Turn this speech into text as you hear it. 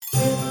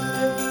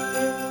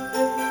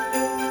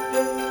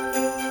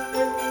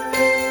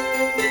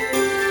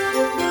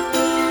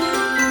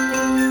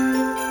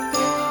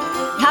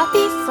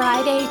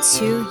Friday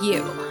to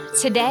you.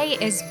 Today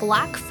is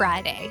Black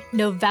Friday,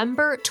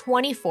 November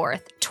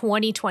 24th,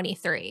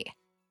 2023.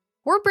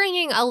 We're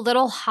bringing a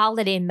little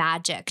holiday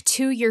magic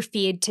to your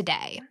feed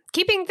today,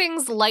 keeping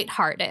things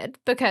lighthearted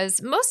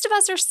because most of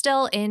us are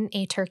still in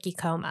a turkey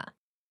coma.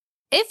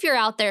 If you're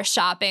out there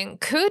shopping,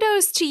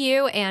 kudos to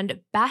you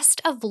and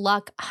best of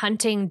luck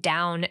hunting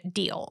down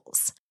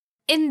deals.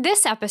 In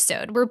this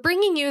episode, we're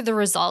bringing you the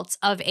results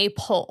of a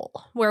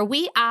poll where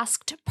we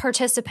asked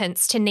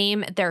participants to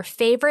name their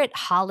favorite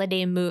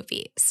holiday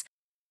movies.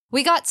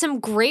 We got some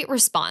great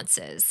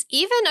responses,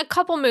 even a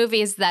couple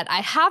movies that I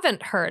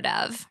haven't heard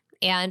of,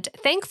 and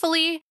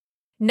thankfully,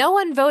 no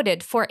one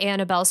voted for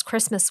Annabelle's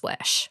Christmas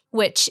Wish,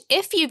 which,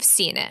 if you've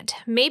seen it,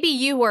 maybe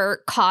you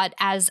were caught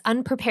as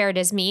unprepared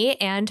as me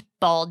and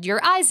bawled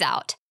your eyes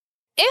out.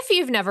 If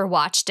you've never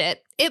watched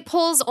it, it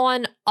pulls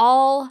on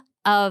all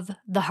of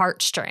the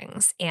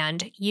heartstrings,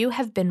 and you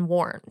have been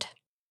warned.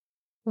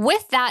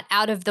 With that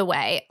out of the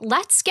way,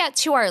 let's get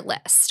to our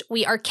list.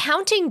 We are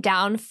counting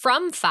down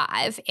from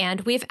 5,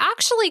 and we've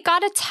actually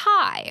got a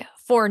tie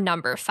for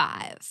number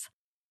 5.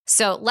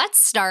 So let's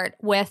start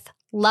with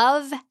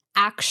Love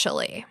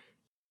Actually.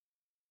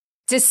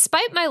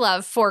 Despite my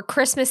love for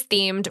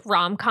Christmas-themed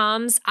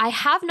rom-coms, I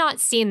have not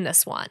seen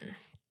this one.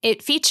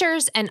 It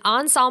features an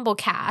ensemble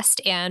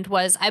cast and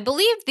was, I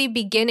believe, the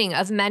beginning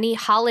of many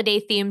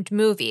holiday-themed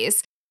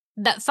movies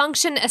that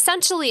function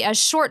essentially as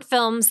short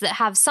films that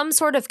have some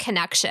sort of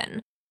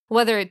connection,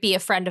 whether it be a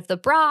friend of the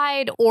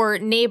bride or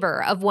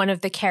neighbor of one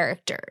of the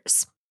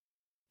characters.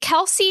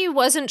 Kelsey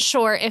wasn't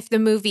sure if the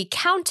movie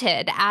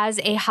counted as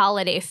a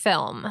holiday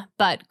film,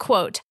 but,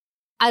 quote,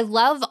 I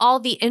love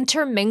all the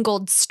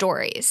intermingled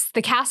stories,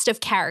 the cast of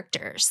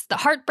characters, the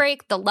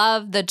heartbreak, the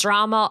love, the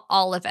drama,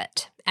 all of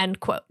it, end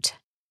quote.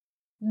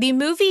 The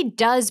movie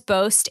does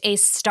boast a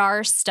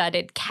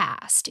star-studded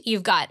cast.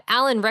 You've got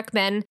Alan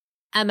Rickman,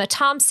 Emma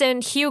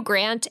Thompson, Hugh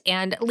Grant,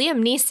 and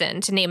Liam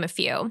Neeson, to name a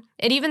few.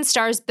 It even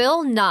stars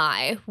Bill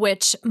Nye,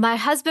 which my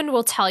husband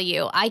will tell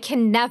you I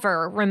can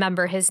never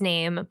remember his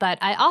name, but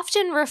I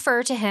often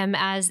refer to him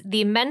as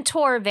the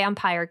mentor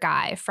vampire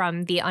guy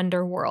from the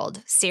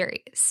Underworld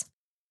series.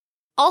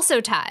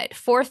 Also tied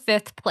for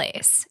 5th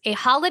place, a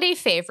holiday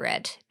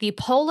favorite, The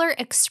Polar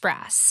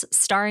Express,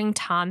 starring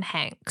Tom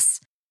Hanks.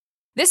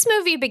 This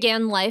movie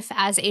began life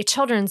as a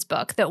children's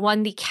book that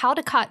won the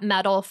Caldecott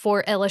Medal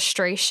for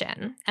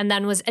illustration, and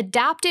then was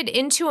adapted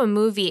into a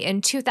movie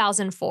in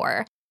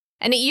 2004,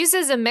 and it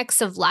uses a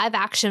mix of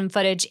live-action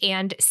footage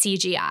and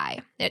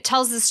CGI. It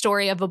tells the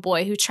story of a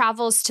boy who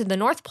travels to the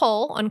North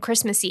Pole on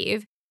Christmas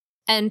Eve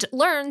and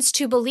learns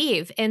to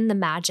believe in the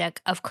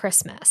magic of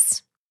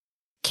Christmas.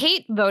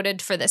 Kate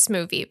voted for this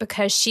movie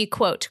because she,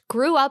 quote,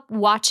 grew up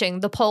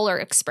watching The Polar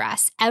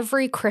Express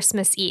every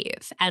Christmas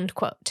Eve, end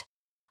quote.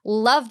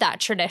 Love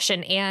that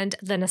tradition and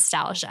the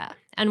nostalgia.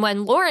 And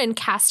when Lauren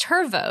cast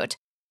her vote,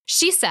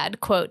 she said,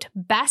 quote,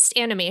 best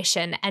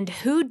animation, and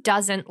who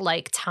doesn't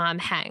like Tom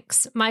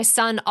Hanks? My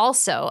son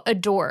also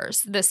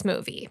adores this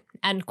movie,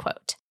 end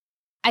quote.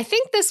 I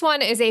think this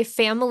one is a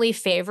family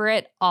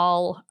favorite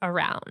all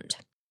around.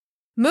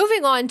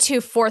 Moving on to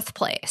 4th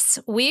place,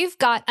 we've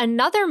got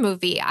another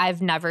movie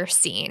I've never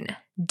seen,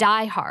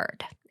 Die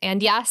Hard.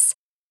 And yes,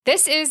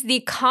 this is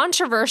the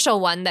controversial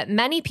one that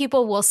many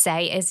people will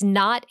say is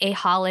not a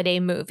holiday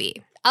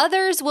movie.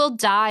 Others will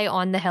die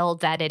on the hill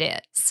that it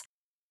is.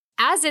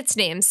 As its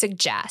name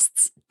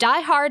suggests,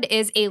 Die Hard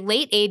is a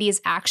late 80s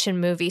action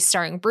movie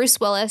starring Bruce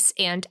Willis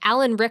and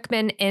Alan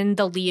Rickman in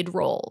the lead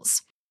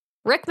roles.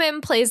 Rickman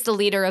plays the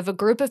leader of a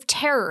group of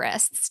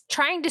terrorists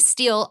trying to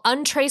steal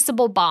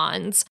untraceable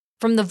bonds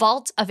from the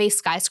vault of a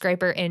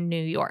skyscraper in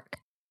New York.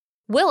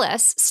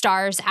 Willis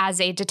stars as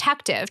a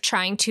detective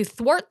trying to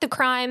thwart the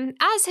crime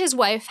as his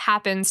wife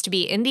happens to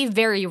be in the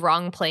very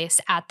wrong place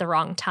at the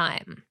wrong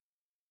time.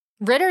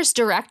 Ritter's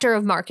director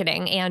of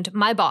marketing and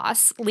my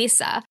boss,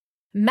 Lisa,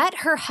 met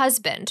her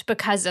husband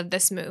because of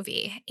this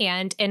movie,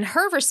 and in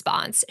her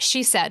response,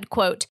 she said,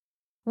 quote,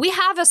 we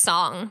have a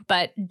song,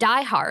 but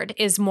Die Hard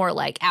is more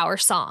like our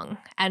song,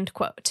 end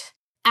quote.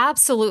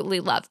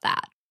 Absolutely love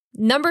that.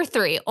 Number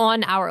 3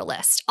 on our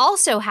list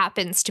also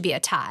happens to be a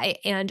tie,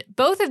 and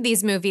both of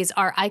these movies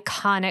are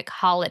iconic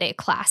holiday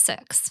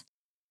classics.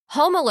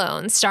 Home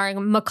Alone,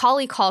 starring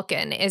Macaulay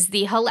Culkin, is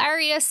the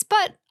hilarious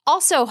but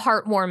also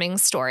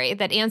heartwarming story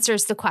that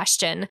answers the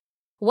question,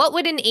 what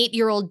would an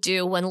 8-year-old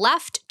do when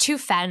left to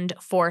fend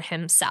for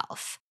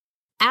himself?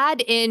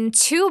 Add in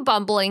 2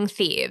 bumbling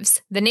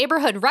thieves, the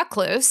neighborhood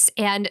recluse,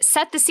 and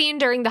set the scene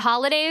during the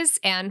holidays,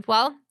 and,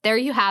 well, there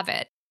you have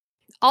it.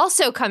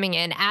 Also coming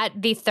in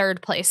at the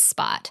 3rd place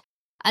spot,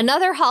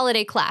 another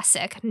holiday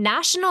classic,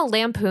 National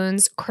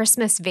Lampoon's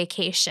Christmas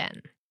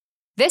Vacation.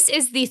 This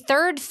is the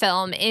 3rd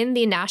film in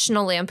the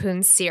National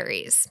Lampoon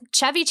series.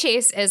 Chevy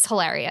Chase is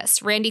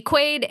hilarious, Randy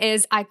Quaid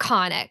is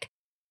iconic,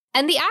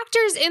 and the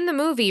actors in the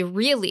movie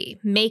really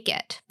make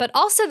it, but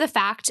also the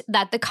fact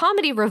that the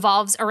comedy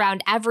revolves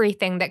around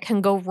everything that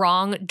can go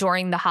wrong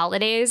during the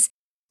holidays,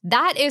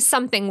 that is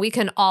something we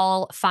can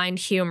all find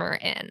humor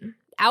in.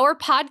 Our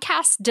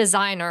podcast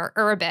designer,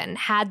 Urban,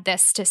 had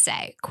this to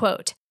say,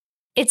 quote,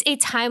 It's a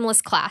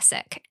timeless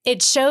classic.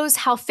 It shows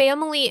how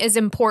family is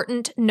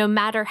important no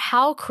matter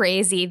how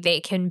crazy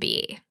they can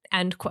be,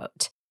 end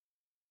quote.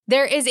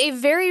 There is a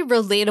very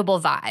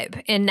relatable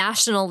vibe in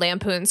National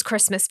Lampoon's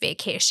Christmas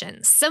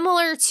Vacation,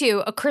 similar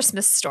to A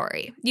Christmas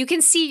Story. You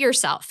can see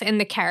yourself in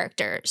the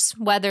characters,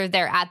 whether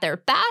they're at their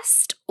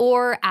best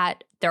or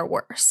at their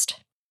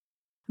worst.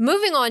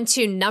 Moving on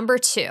to number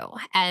 2,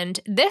 and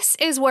this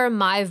is where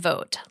my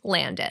vote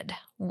landed.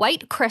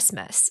 White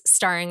Christmas,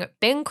 starring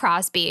Bing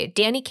Crosby,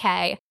 Danny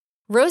Kaye,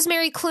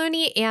 Rosemary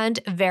Clooney, and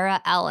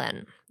Vera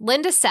Ellen.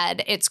 Linda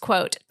said it's,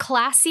 quote,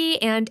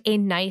 classy and a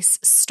nice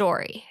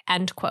story,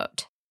 end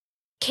quote.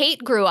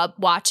 Kate grew up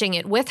watching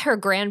it with her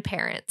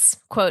grandparents.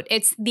 Quote,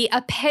 it's the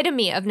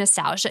epitome of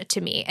nostalgia to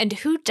me, and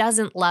who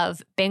doesn't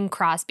love Bing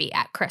Crosby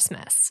at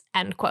Christmas,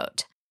 end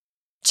quote.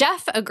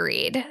 Jeff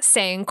agreed,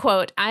 saying,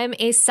 quote, I'm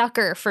a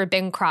sucker for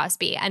Bing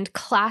Crosby and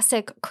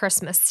classic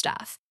Christmas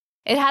stuff.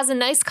 It has a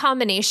nice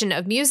combination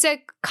of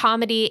music,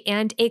 comedy,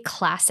 and a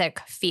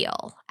classic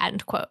feel,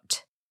 end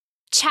quote.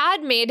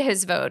 Chad made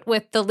his vote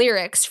with the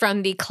lyrics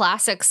from the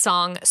classic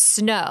song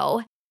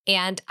Snow,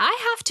 and I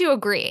have to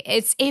agree,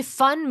 it's a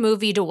fun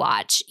movie to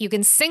watch. You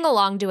can sing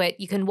along to it,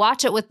 you can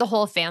watch it with the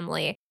whole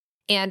family,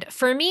 and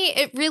for me,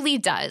 it really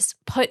does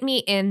put me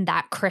in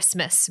that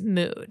Christmas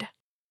mood.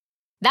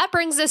 That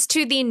brings us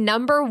to the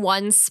number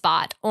 1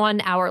 spot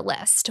on our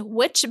list,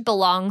 which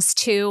belongs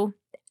to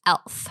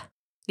Elf.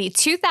 The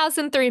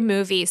 2003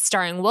 movie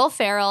starring Will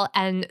Ferrell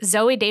and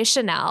Zooey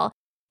Deschanel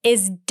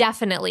is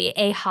definitely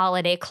a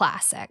holiday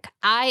classic.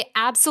 I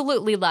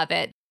absolutely love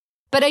it,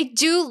 but I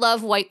do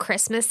love White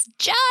Christmas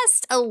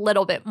just a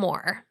little bit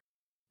more.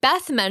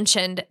 Beth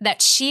mentioned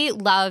that she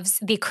loves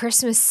the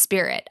Christmas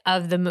spirit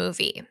of the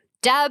movie.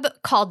 Deb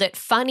called it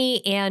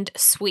funny and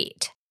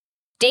sweet.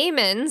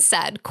 Damon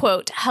said,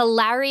 quote,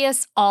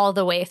 hilarious all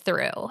the way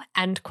through,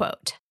 end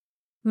quote.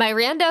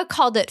 Miranda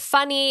called it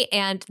funny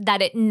and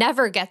that it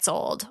never gets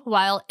old,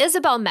 while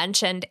Isabel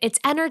mentioned it's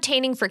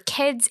entertaining for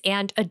kids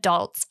and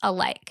adults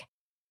alike.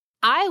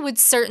 I would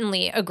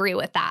certainly agree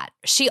with that.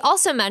 She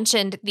also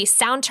mentioned the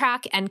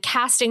soundtrack and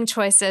casting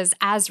choices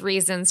as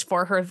reasons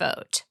for her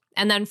vote.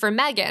 And then for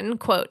Megan,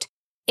 quote,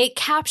 it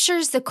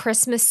captures the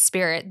Christmas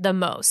spirit the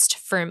most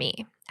for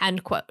me,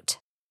 end quote.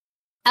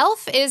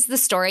 Elf is the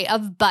story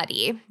of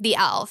Buddy, the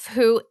elf,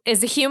 who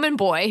is a human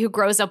boy who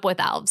grows up with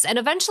elves and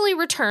eventually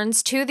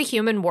returns to the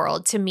human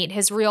world to meet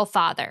his real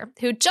father,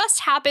 who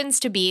just happens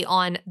to be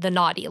on the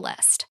naughty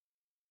list.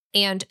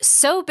 And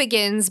so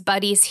begins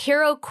Buddy's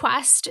hero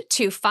quest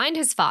to find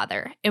his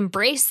father,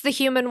 embrace the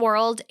human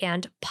world,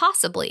 and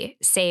possibly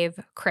save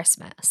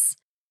Christmas.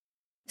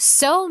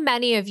 So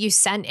many of you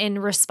sent in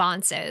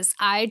responses.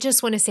 I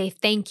just want to say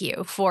thank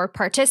you for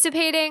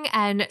participating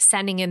and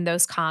sending in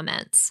those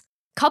comments.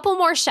 Couple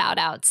more shout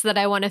outs that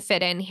I want to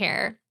fit in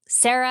here.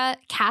 Sarah,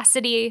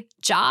 Cassidy,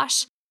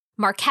 Josh,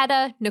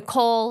 Marquetta,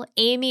 Nicole,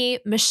 Amy,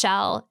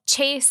 Michelle,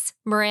 Chase,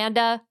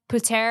 Miranda,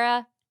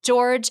 Putera,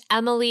 George,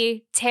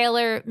 Emily,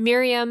 Taylor,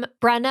 Miriam,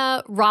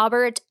 Brenna,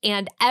 Robert,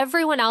 and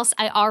everyone else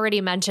I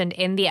already mentioned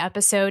in the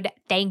episode.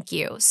 Thank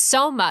you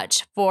so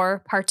much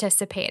for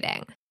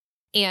participating.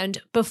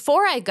 And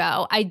before I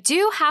go, I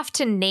do have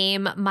to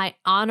name my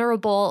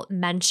honorable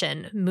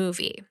mention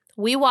movie.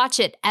 We watch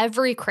it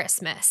every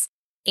Christmas.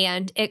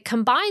 And it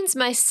combines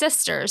my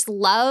sister's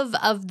love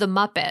of the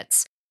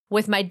Muppets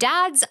with my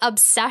dad's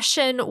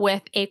obsession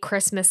with A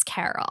Christmas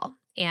Carol.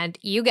 And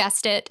you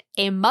guessed it,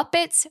 A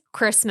Muppets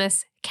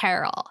Christmas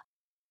Carol.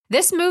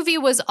 This movie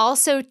was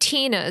also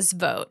Tina's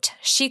vote.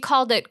 She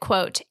called it,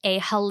 quote, a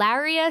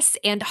hilarious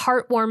and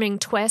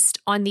heartwarming twist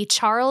on the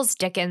Charles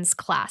Dickens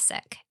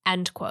classic,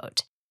 end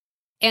quote.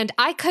 And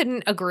I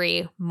couldn't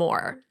agree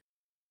more.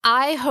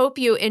 I hope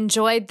you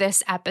enjoyed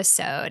this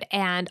episode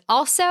and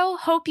also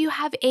hope you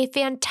have a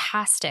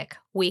fantastic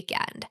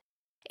weekend.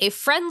 A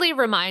friendly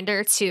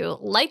reminder to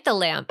light the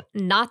lamp,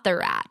 not the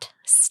rat.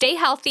 Stay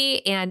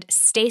healthy and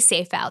stay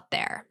safe out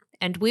there.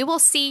 And we will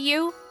see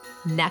you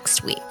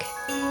next week.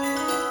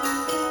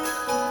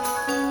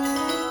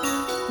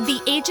 The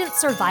Agent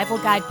Survival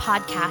Guide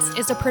podcast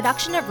is a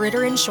production of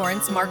Ritter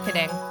Insurance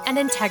Marketing, an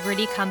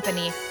Integrity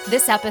company.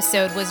 This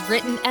episode was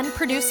written and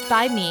produced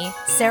by me,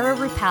 Sarah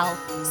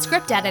Ruppel.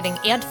 Script editing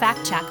and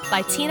fact check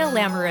by Tina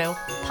Lamoureux.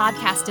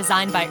 Podcast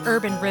design by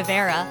Urban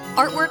Rivera.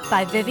 Artwork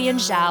by Vivian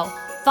Zhao.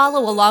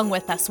 Follow along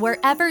with us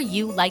wherever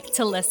you like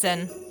to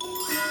listen.